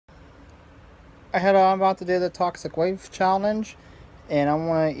I'm about to do the Toxic Wave Challenge, and I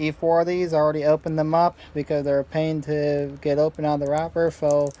want to eat 4 of these. I already opened them up because they're a pain to get open out of the wrapper.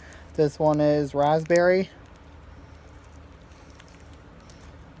 So this one is raspberry.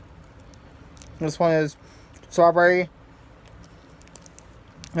 This one is strawberry.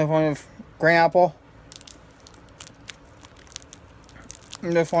 This one is green apple.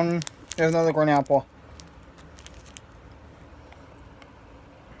 And this one is another green apple.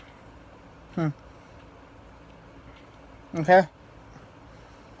 Okay.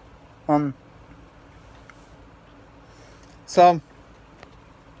 Um. So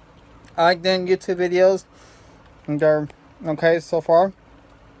I like doing YouTube videos. And they're okay so far.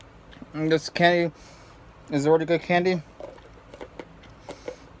 And this candy is already good candy.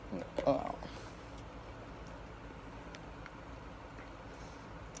 Uh,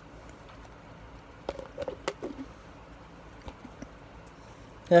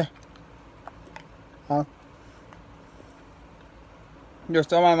 yeah. Uh, you're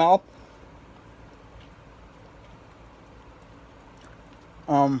still in my mouth.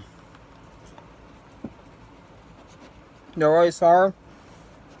 Um. They're already sour.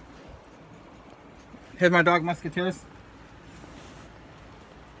 Here's my dog Musketeers.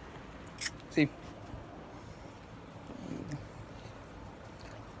 See.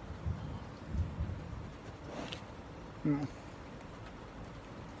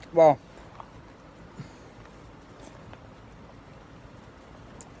 Well,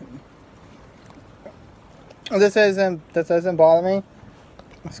 this doesn't bother me.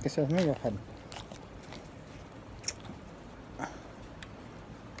 Musketeers, let me go ahead.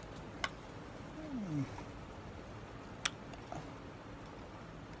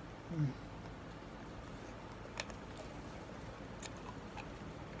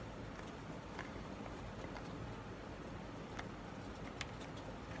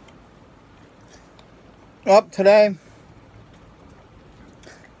 Up today,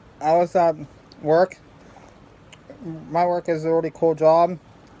 I was at work. My work is a really cool job.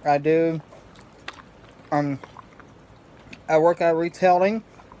 I do. Um, I work at retailing,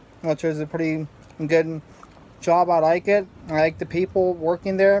 which is a pretty good job. I like it. I like the people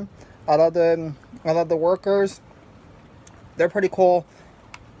working there. I love the workers. They're pretty cool.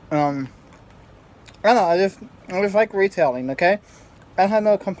 Um, I don't know. I just like retailing. Okay, I have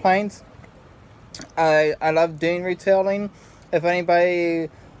no complaints. I love doing retailing. If anybody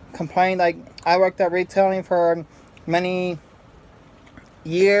complained, like I worked at retailing for many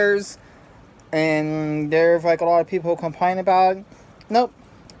years, and there's like a lot of people who complain about it. Nope.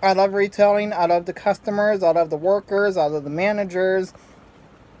 I love retailing. I love the customers. I love the workers. I love the managers.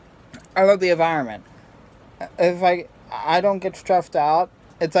 I love the environment. If I don't get stressed out.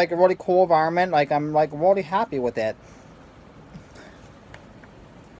 It's like a really cool environment. Like I'm like really happy with it.